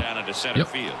base Get down. down into center Yep.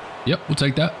 field. Yep, we'll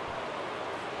take that.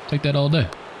 Take that all day.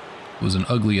 It was an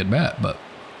ugly at bat, but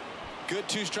Good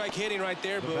two-strike hitting right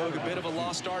there, Boog. A bit of a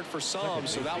lost start for some,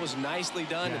 so that was nicely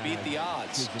done to beat the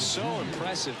odds. So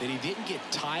impressive that he didn't get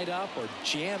tied up or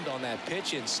jammed on that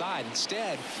pitch inside.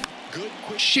 Instead, good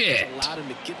quick Shit. pitch allowed him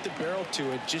to get the barrel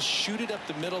to it, just shoot it up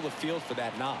the middle of the field for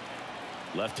that knock.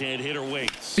 Left-hand hitter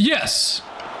waits. yes.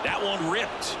 That one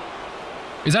ripped.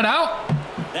 Is that out?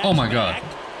 That's Oh my God. back,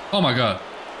 Oh my God.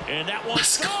 And that one's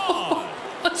Let's go. gone.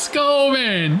 Let's go,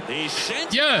 man. They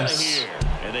sent Yes. out of here,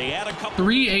 and they had a couple.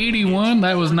 381.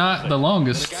 That was not the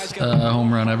longest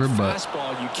home run ever, but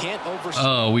Fastball, you can't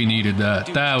oh, we needed that.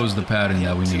 That was the pattern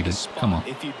that we needed. Come on.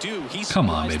 If you do, he Come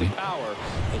on, supplies the baby. power,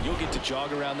 and you'll get to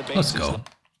jog around the bases. Let's go.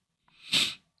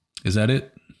 Is that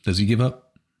it? Does he give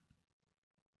up?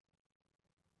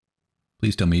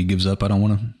 Please tell me he gives up. I don't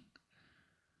want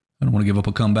to give up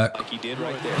a comeback. Like he did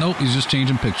right there. Nope, he's just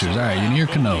changing pictures. All right, Yanier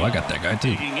Cano. I got that guy too.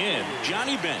 Digging in,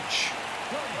 Johnny Bench.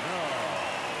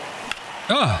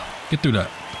 Ah, get through that.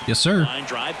 Yes, sir. Line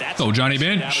drive. That's Go, Johnny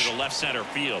down Bench. to the left center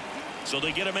field. So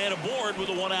they get a man aboard with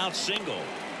a one-out single.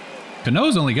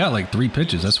 Cano's only got like 3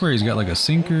 pitches. That's where he's got like a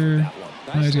sinker.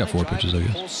 No, he's got 4 Nice pitches, I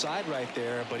guess. full side right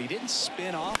there, but he didn't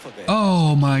spin off of it.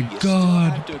 Oh my You still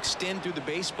have God. to extend through the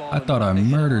baseball I in thought order I to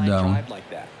hit a murdered line that one. drive like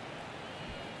that.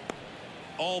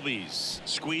 Albies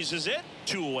squeezes it.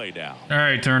 2 away now. All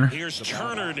right, Turner. Here's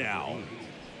Turner now.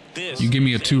 This You give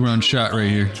me a is 2-run true shot right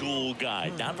here. Tool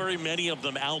guy. Not very many of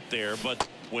them out there, but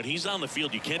when he's on the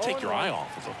field, you can't take your eye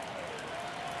off of him.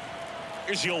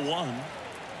 Here's the 0-1.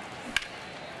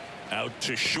 Out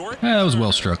to short. Yeah, that was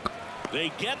well struck.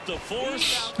 They get the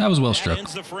force. That was well That struck.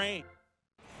 ends the frame.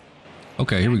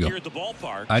 Okay, here we Here go. at the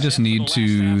ballpark, I just set for the need last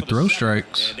to half of the throw seventh.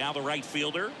 strikes. And now the right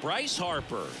fielder, Bryce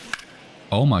Harper.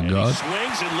 Oh my And God. he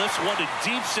swings and lifts one to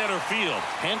deep center field.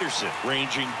 Henderson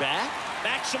ranging back.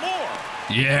 Back some more.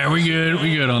 Yeah, we good.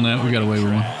 We good on that. We got away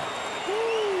with one.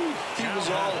 He was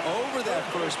all over that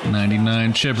first pitch.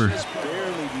 99 chipper. Just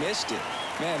barely missed it.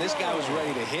 Man, this guy was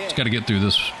ready to hit. Just got to get through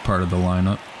this part of the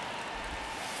lineup.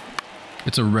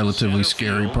 It's a relatively Center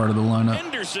scary field. part of the lineup.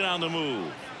 Henderson on the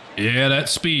move. Yeah,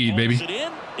 that's speed, baby. It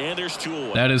in, and there's 2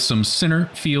 away. That is some center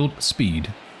field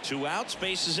speed. 2 outs,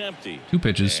 base is empty. 2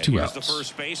 pitches, And 2 here's outs. the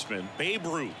first baseman, Babe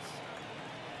Ruth.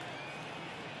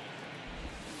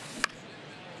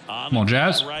 Come on,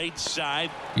 Jazz. Right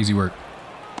side. Easy work.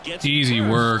 Easy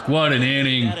work. What an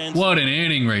inning. What an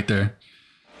inning right there.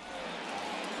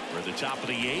 We're at the top of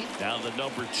the 8th. Down the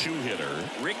number 2 hitter,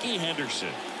 Ricky Henderson.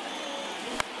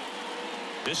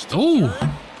 This Oh.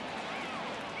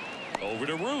 over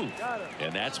to Ruth.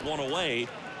 And that's 1 away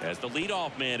as the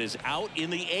leadoff man is out in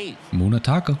the 8th.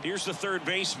 Munataka. Here's the third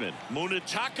baseman,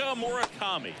 Munetaka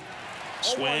Murakami.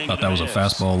 Swing. Thought that was a miss.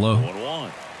 fastball low.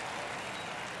 1-1.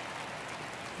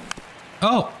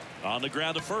 Oh. On the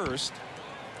ground to first.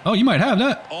 Oh, you might have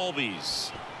that.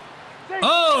 Albies.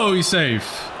 Oh, he's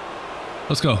safe.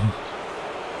 Let's go.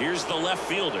 Here's the left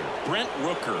fielder, Brent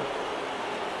Rooker.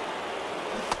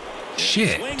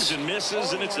 Shit. Swings and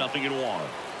misses, and it's 0-1.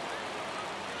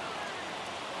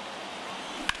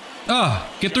 Ah,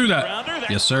 get through that. Grounder,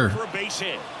 that's Yes, sir. for a base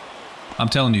hit. I'm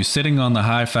telling you, sitting on the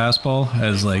high fastball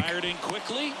has like Fired in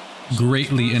quickly.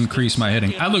 greatly increased my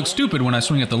hitting. I look stupid when I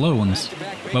swing at the low ones,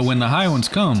 but when the high ones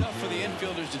come, Tough for the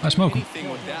infielders to I do smoke 'em. anything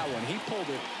with that one. He pulled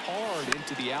it hard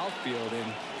into the outfield,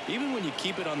 and even when you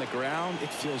keep it on the ground, it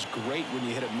feels great when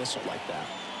you hit a missile like that.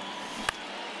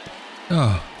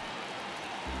 oh.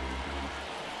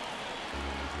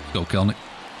 Go, Kelnick.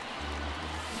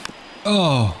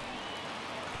 Oh.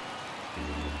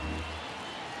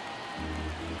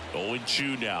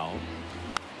 0-2 now.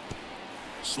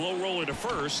 Slow roller to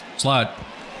first. Slide.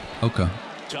 Okay.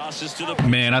 Tosses to the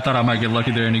Man, I thought I might get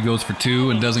lucky there, and he goes for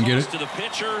 2 and doesn't get toss it. to the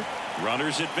pitcher.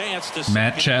 Runners advance to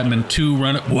Matt second. Chapman, 2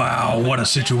 run. Wow, what a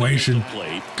situation.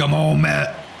 Plate. Come on,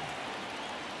 Matt.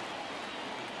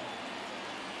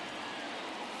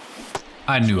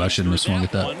 I knew I shouldn't have swung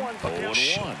at that. Fucking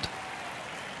shit.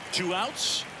 2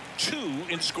 outs, 2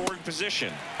 in scoring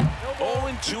position.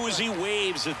 0-2 as he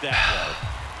waves at that one.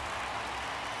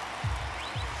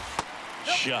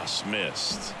 Just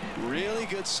missed. Really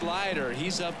good slider.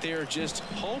 He's up there just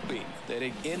hoping that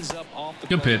it ends up off the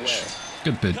Good plate pitch. away.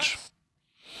 Good pitch.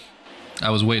 I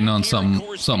was waiting on something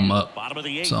up. Bottom of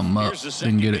the 8th. Something up. Here's the Didn't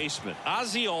second get it. baseman,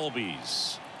 Ozzie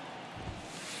Albies.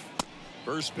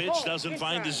 First pitch doesn't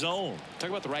find the zone. Talk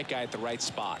about the right guy at the right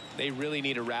spot. They really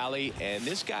need a rally, and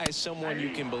this guy is someone you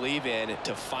can believe in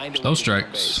to find a way Those to get on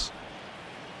strikes. base.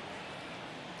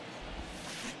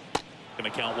 Gonna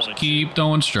count 1 and 2. Keep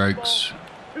throwing strikes.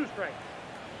 2 strikes.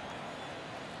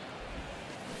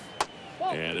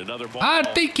 And another ball. I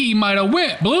think he might have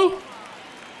went, Blue.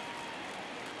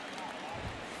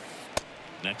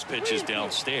 Next pitch is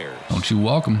downstairs. Don't you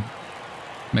walk him.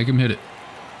 Make him hit it.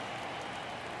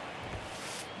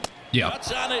 Yeah.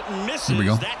 Cuts on it and misses. Here we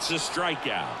go. That's a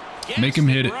strikeout. Gets Make him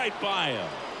hit it. right by him.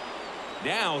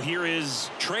 Now here is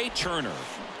Trey Turner.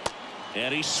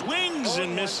 And he swings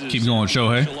and misses. Keep going,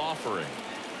 Shohei. Initial offering.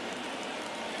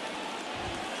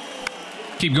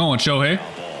 Keep going, Shohei.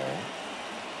 Foul ball.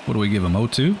 What do we give him?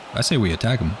 0-2? I say we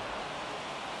attack him.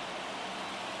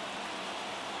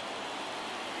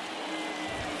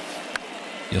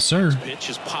 Yes, sir. Pitch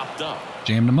is popped up.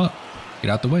 Jammed him up.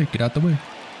 Get out the way. Get out the way.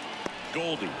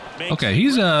 Goldie. makes Okay, the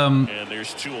he's grab, um and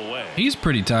there's 2 away. he's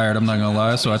pretty tired, I'm not gonna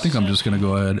lie, so I think I'm just gonna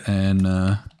go ahead and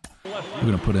we're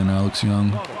gonna put in Alex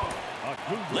Young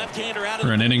Left-hander out of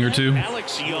for an the inning or bullpen, 2.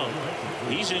 Alex Young.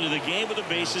 He's into the game with the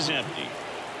bases empty.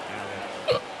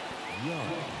 Oh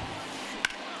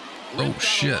Ripped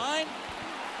shit. on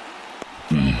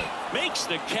the line. Makes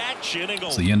the catch, inning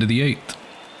It's over. the end of the 8th.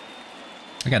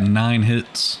 I got 9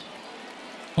 hits.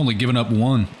 Only giving up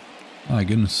 1. My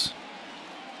goodness.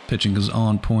 Pitching is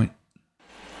on point.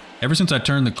 Ever since I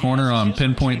turned the corner on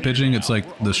pinpoint pitching, it's like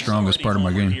the strongest part of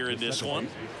my game. Here in this one.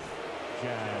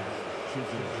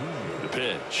 The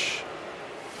pitch.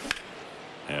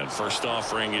 And first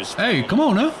offering is Hey, come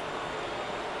on now.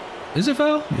 Is it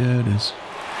foul? Yeah, it is.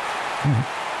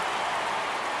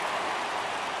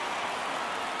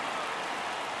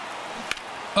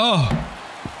 Oh.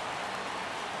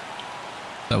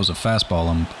 That was a fastball.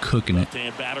 I'm cooking it.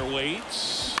 left-hand batter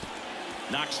waits.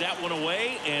 Knocks that one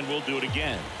away, and we'll do it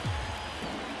again.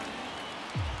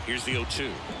 Here's the 0-2.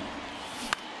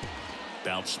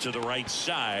 Bounce to the right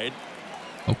side.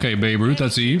 Okay, Babe Ruth, I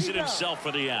see you. Takes it himself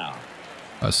for the out.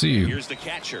 I see you. Here's the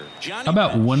catcher, Johnny. How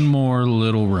about Bench. one more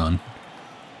little run?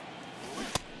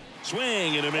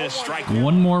 Swing and a miss. Strike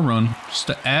One more run, just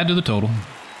to add to the total.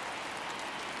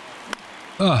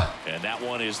 And that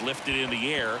one is lifted in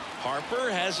the air. Harper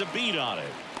has a beat on it.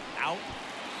 Out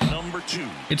number 2.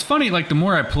 It's funny, like the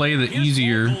more I play, the Here's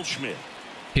easier Goldschmidt.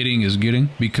 hitting is getting,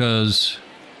 because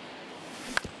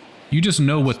you just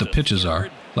know what the pitches are.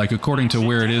 like according to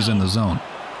where it is in the zone.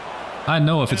 I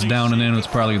know if it's down and in, it's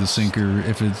probably the sinker.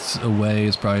 If it's away,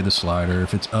 it's probably the slider.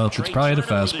 If it's up, it's probably the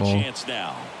fastball.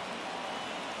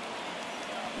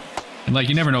 And like,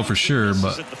 you never know for sure,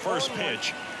 but the first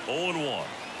pitch, 0-1.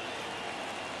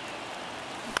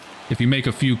 If you make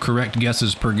a few correct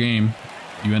guesses per game,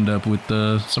 you end up with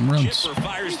some runs. All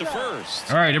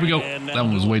right, here we go. That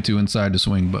one was way too inside to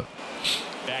swing, but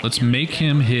let's make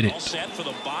him hit it. All set for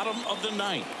the bottom of the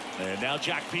ninth. And now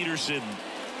Jack Peterson.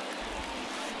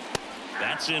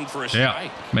 That's in for a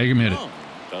strike. Yeah, make him hit it.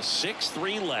 The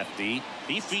 6'3" lefty.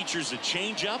 He features a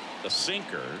changeup, a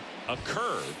sinker, a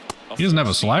curve. He doesn't have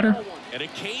a slider? And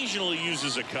occasionally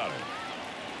uses a cutter.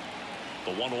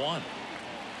 The 1-1.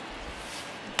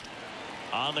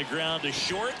 On the ground to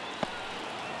short.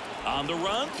 On the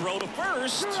run, throw to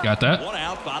first. Got that. One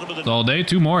out, bottom of the. It's all day.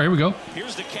 Two more. Here we go.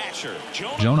 Here's the catcher,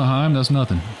 Jonah Heim. That's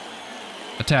nothing.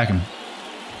 Attack him.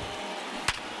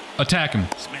 Attack him.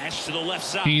 Smash to the left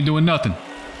side. He ain't doing nothing.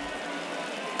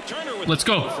 Let's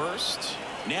go. First.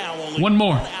 Now only one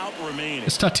more. Out remaining.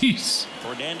 It's Tatis.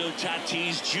 Fernando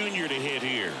Tatis Jr. to hit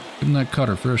here. Give him that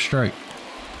cutter for a strike.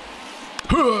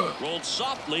 Rolled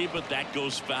softly, but that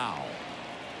goes foul.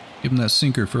 Give him that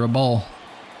sinker for a ball.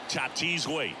 Tatis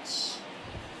waits.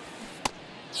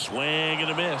 Swing and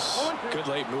a miss. Good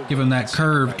late move. Give him that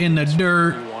curve in the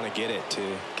dirt. You want to get it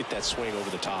to get that swing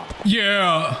over the top.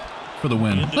 Yeah. For the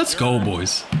win. Let's go,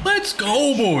 boys. Let's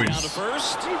go, boys.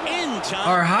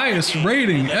 Our highest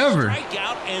rating ever.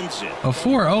 A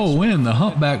 4-0 win. The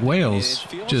Humpback Whales.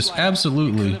 Just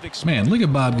absolutely. Man, look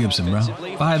at Bob Gibson, bro.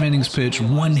 5 innings pitched,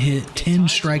 1 hit, 10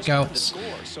 strikeouts.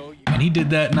 And he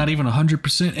did that not even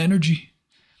 100% energy.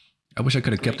 I wish I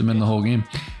could have kept him in the whole game.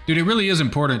 Dude, it really is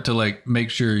important to like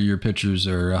make sure your pitchers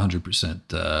are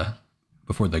 100%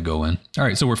 before they go in. All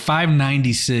right, so we're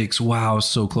 596. Wow,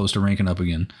 so close to ranking up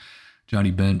again.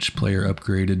 Johnny Bench, player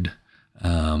upgraded.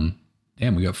 Damn,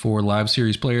 we got 4 live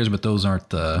series players, but those aren't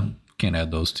can't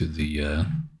add those to the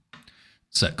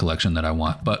set collection that I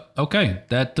want. But okay,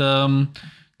 that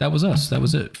was us. That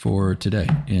was it for today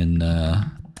in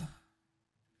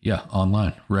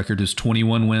online. Record is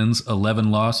 21 wins,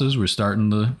 11 losses. We're starting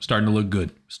to look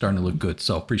good.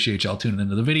 So appreciate y'all tuning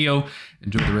into the video.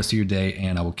 Enjoy the rest of your day,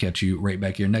 and I will catch you right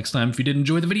back here next time. If you did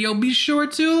enjoy the video, be sure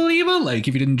to leave a like.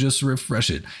 If you didn't, just refresh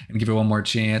it and give it one more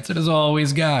chance. And as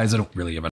always, guys, I don't really have a